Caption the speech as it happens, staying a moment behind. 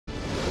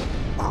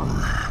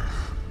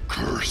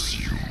Curse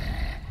you.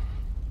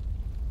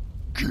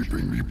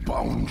 Keeping me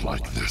bound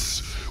like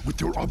this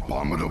with your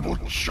abominable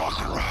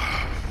chakra.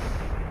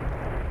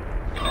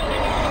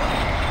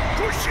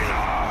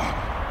 Kushina!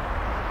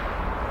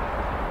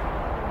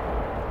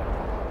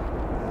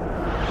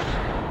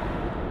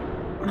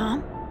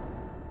 Mom?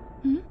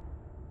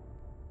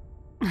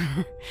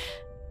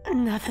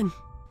 Nothing.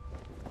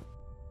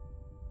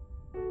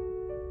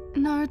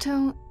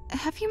 Naruto,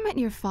 have you met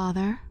your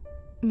father,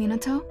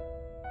 Minato?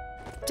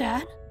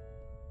 Dad?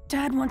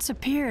 Dad once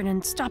appeared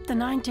and stopped the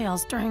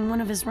Ninetales during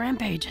one of his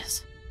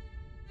rampages.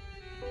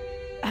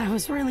 I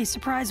was really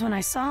surprised when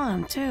I saw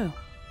him, too.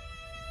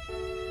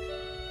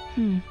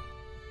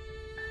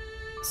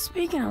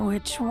 Speaking of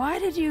which, why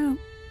did you...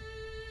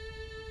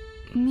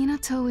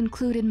 Minato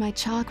included my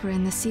chakra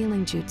in the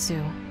sealing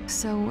jutsu,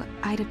 so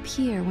I'd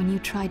appear when you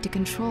tried to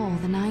control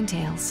the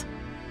Ninetales.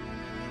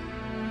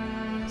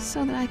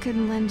 So that I could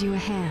lend you a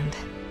hand.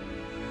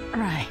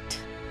 Right.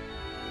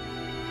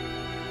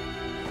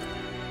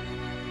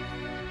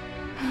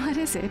 What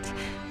is it?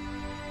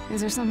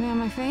 Is there something on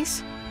my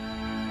face?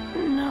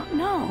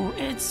 No,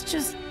 it's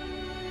just...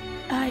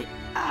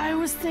 I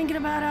was thinking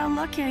about how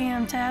lucky I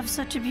am to have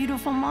such a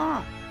beautiful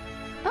mom.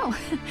 Oh,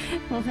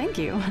 well, thank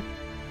you.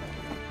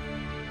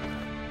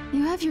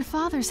 You have your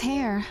father's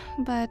hair,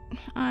 but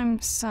I'm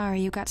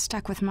sorry you got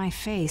stuck with my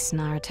face,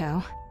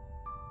 Naruto.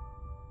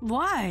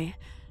 Why?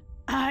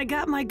 I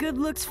got my good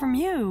looks from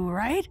you,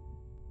 right?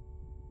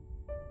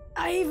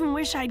 I even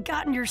wish I'd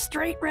gotten your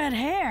straight red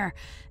hair.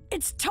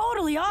 It's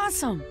totally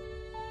awesome!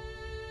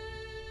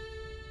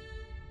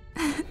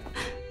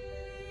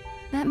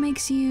 That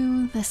makes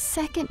you the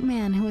second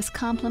man who has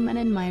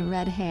complimented my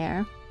red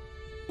hair.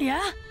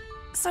 Yeah?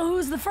 So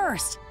who's the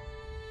first?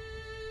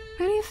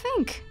 Who do you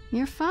think?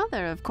 Your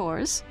father, of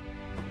course.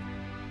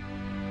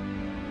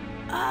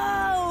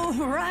 Oh,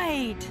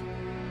 right!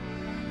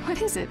 What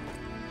is it?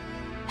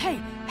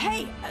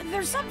 Hey,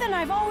 there's something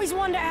I've always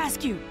wanted to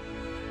ask you.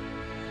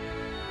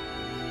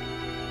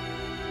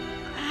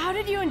 How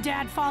did you and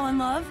Dad fall in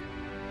love?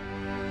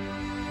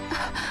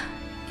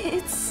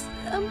 It's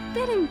a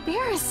bit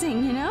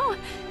embarrassing, you know?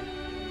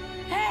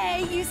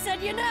 Hey, you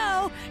said you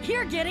know!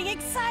 You're getting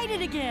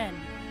excited again!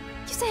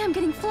 You say I'm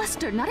getting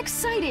flustered, not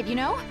excited, you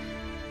know?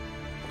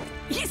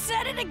 You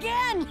said it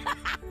again!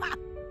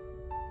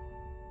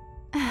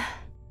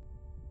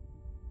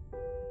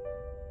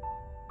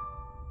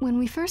 When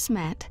we first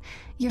met,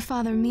 your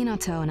father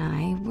Minato and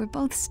I were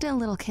both still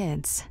little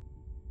kids.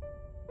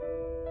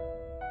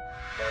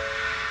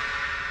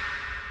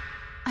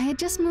 I had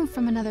just moved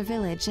from another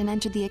village and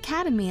entered the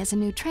academy as a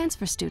new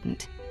transfer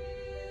student.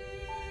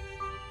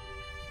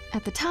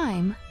 At the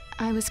time,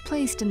 I was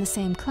placed in the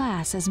same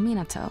class as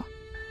Minato.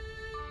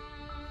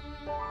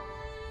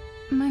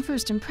 My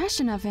first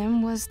impression of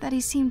him was that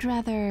he seemed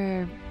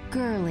rather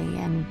girly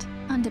and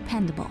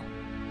undependable.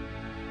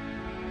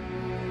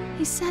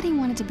 He said he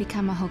wanted to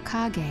become a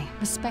Hokage,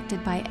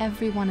 respected by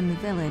everyone in the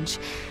village,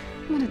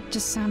 but it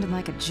just sounded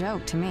like a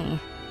joke to me.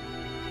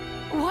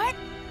 What?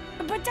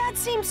 But Dad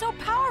seemed so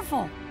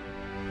powerful!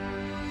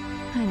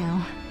 I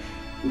know,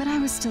 but I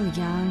was still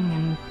young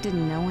and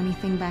didn't know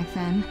anything back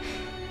then,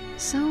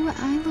 so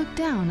I looked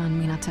down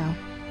on Minato.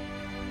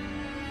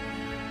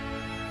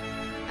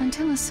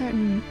 Until a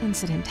certain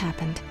incident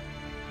happened.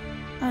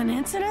 An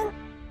incident?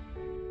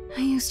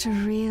 I used to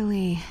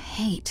really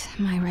hate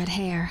my red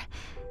hair.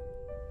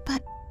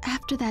 But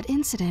after that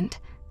incident,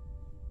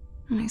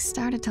 I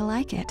started to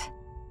like it.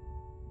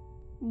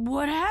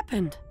 What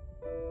happened?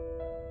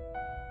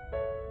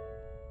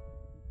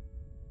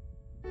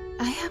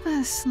 I have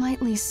a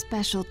slightly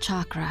special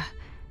chakra,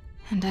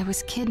 and I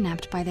was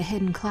kidnapped by the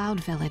Hidden Cloud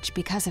Village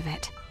because of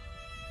it.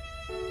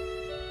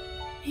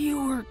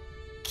 You were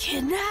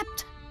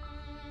kidnapped?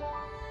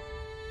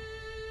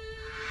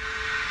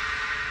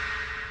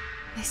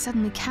 They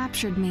suddenly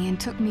captured me and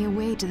took me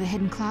away to the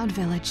Hidden Cloud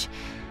Village,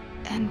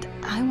 and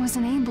I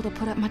wasn't able to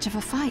put up much of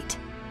a fight.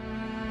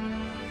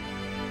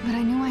 But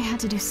I knew I had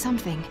to do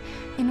something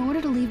in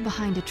order to leave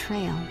behind a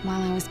trail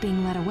while I was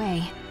being led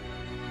away.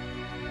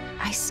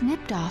 I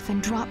snipped off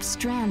and dropped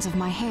strands of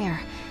my hair,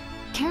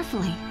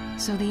 carefully,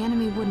 so the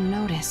enemy wouldn't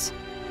notice.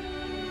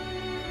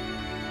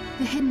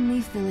 The Hidden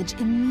Leaf Village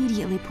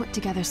immediately put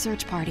together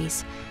search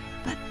parties,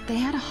 but they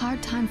had a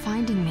hard time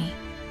finding me.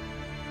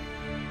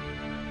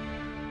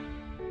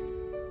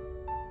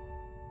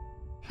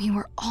 We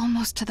were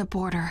almost to the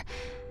border,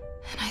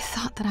 and I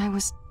thought that I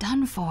was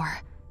done for.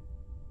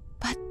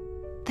 But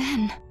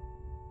then...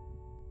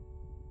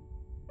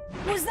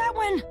 Was that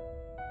when...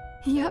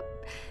 Yep,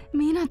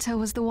 Minato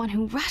was the one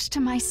who rushed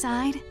to my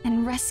side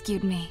and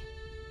rescued me.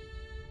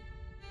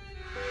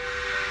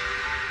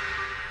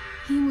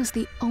 He was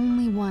the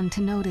only one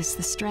to notice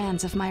the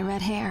strands of my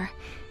red hair.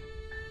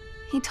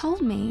 He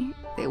told me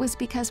it was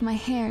because my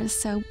hair is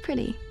so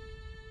pretty.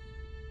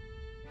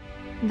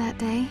 That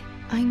day,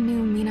 I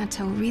knew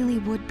Minato really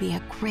would be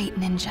a great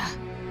ninja.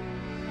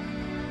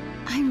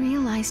 I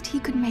realized he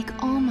could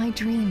make all my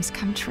dreams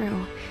come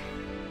true,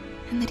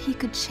 and that he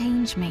could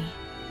change me.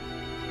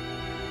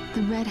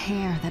 The red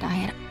hair that I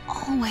had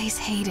always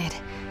hated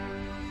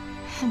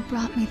had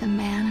brought me the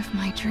man of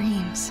my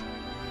dreams.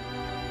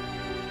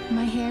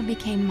 My hair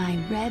became my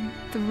red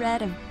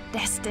thread of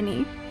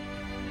destiny.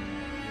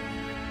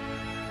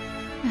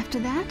 After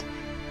that,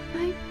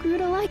 I grew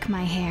to like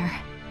my hair,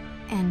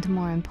 and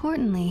more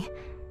importantly,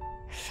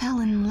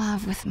 fell in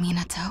love with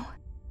Minato.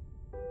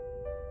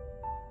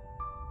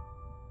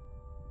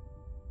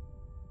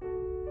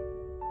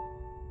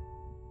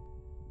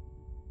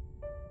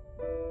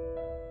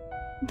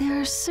 There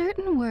are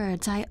certain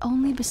words I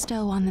only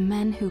bestow on the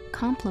men who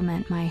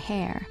compliment my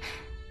hair.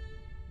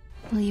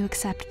 Will you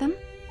accept them?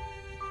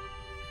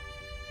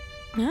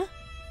 Huh?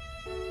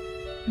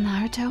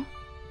 Naruto,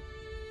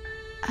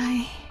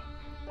 I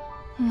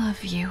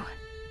love you.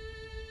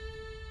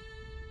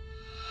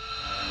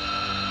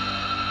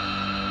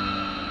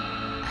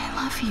 I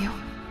love you.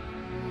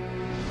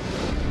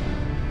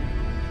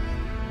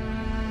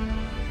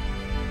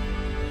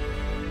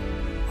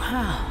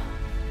 Wow.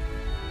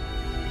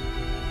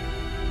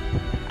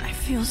 I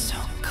feel so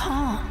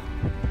calm.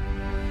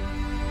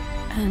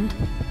 And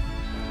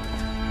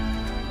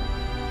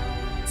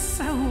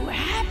so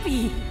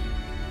happy.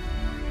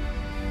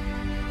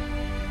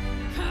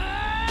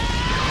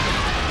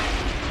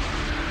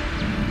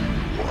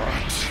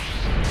 What?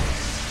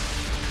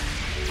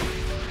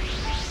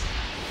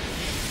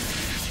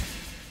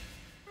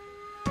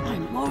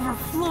 I'm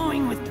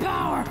overflowing with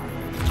power.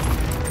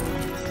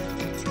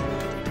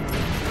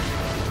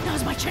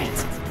 Now's my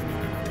chance.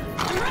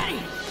 I'm ready.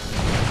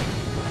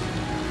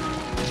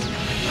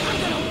 I'm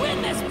gonna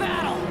win this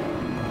battle.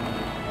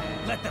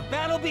 Let the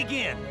battle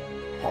begin!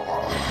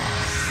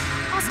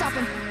 I'll stop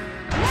him.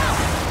 No!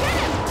 Get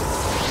him!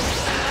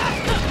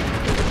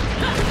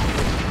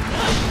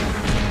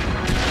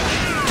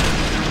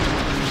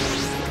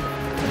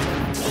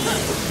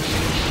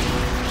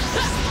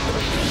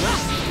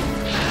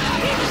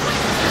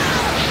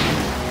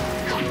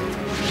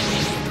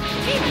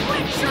 Even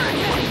when sure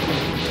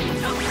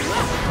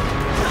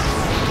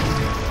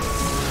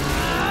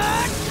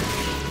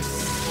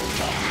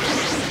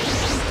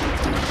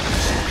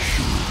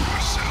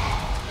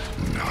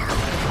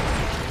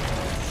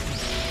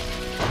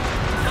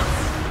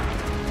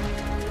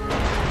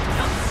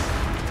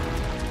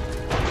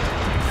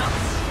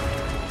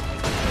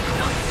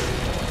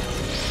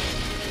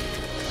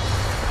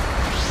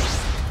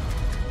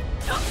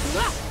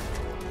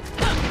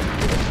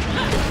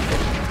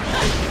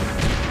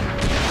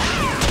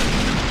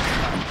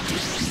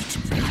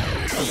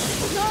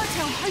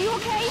Naruto, are you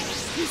okay?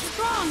 he's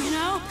strong, you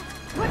know?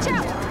 Watch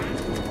out!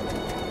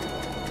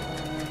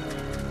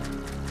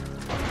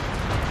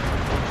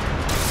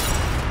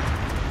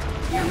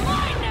 You're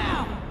mine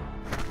now!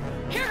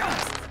 Here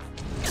goes!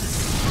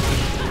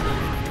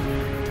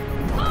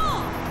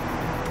 Pull!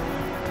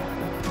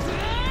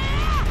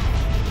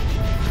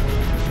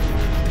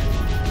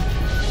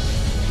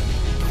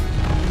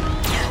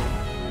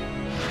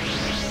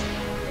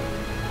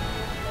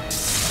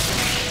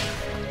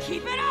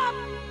 Keep it up!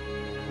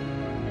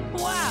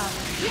 Wow,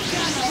 you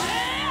got no...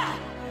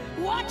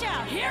 Watch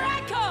out, here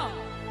I come!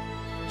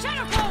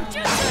 Shadow Clone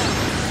Jutsu!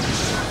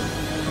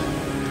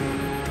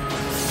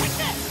 Like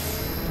this!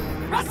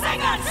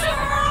 Rasengan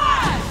Super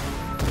Barrage!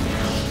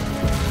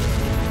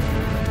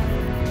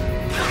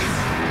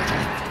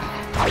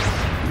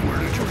 Where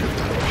did you get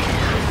that?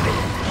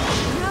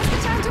 Now's the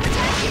time to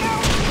attack, you!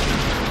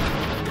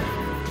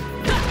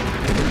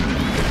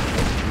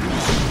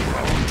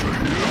 Round to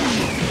him.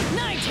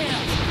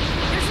 Ninetales!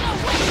 There's no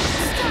way you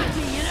can stop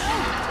me, you know?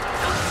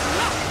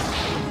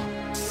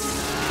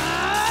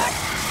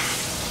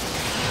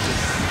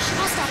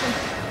 I'll stop him.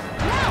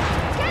 Now!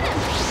 Get him!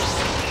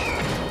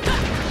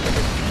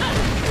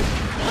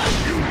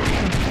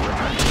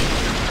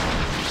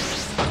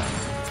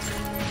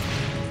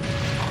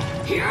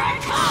 Here I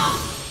come!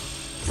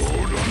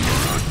 Don't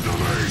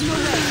underestimate me.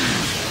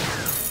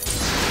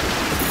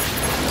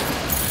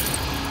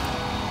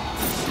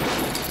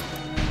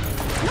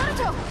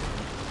 Naruto!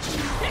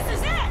 This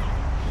is it!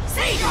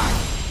 Seaguard!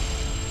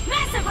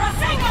 Massive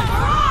Rasengan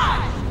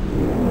Barrage!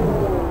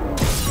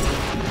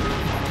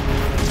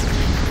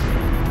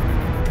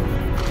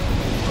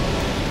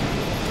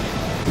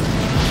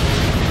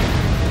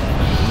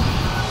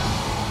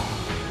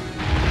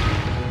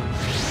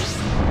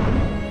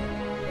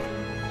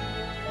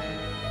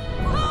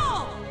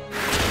 Pull!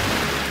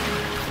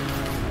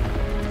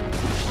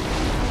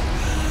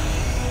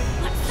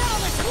 Let's settle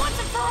this once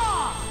and for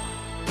all!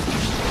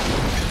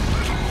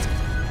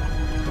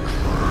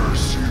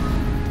 Curse you.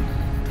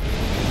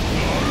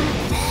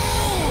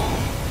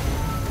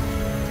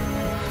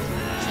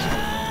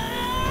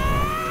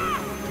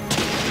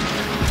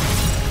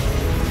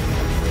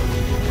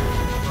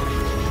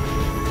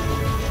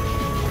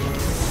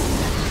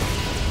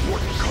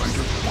 What kind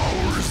of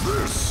power is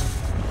this?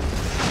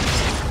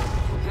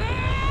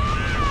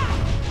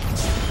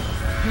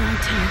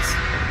 Ninetales.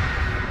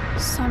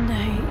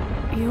 Someday,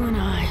 you and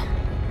I.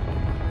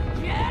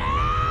 Get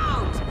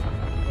out!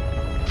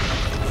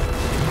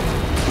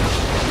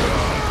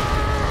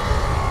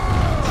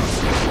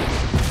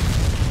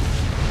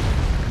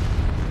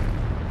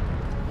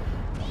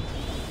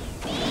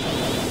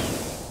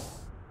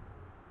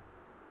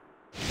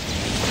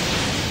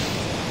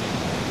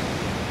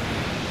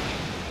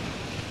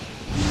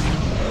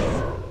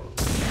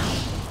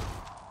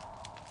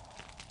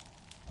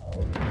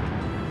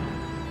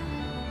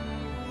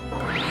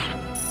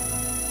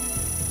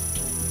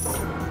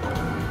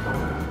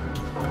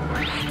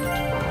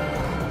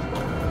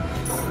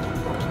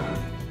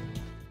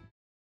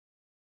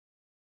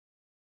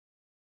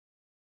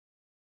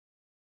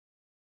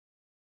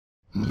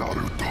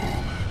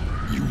 Naruto,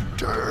 you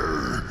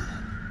dare!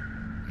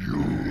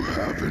 You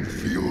have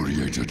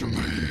infuriated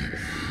me!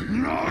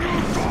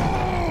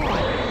 Naruto!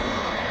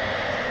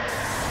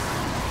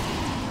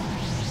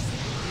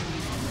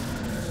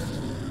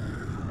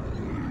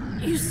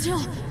 You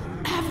still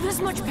have this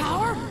much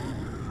power?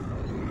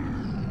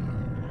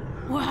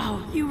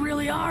 Wow, you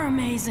really are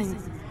amazing.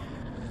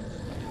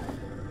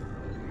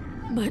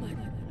 But,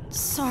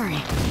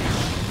 sorry.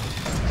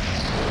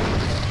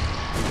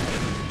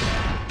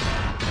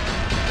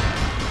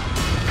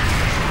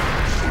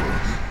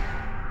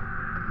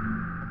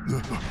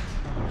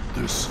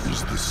 This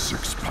is the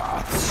Six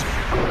Paths.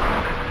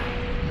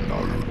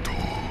 Naruto,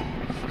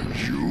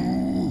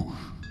 you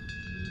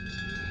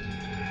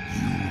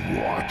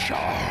watch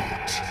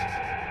out.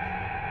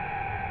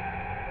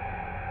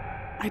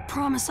 I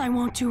promise I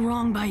won't do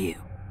wrong by you.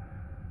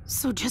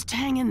 So just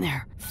hang in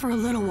there for a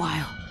little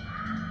while.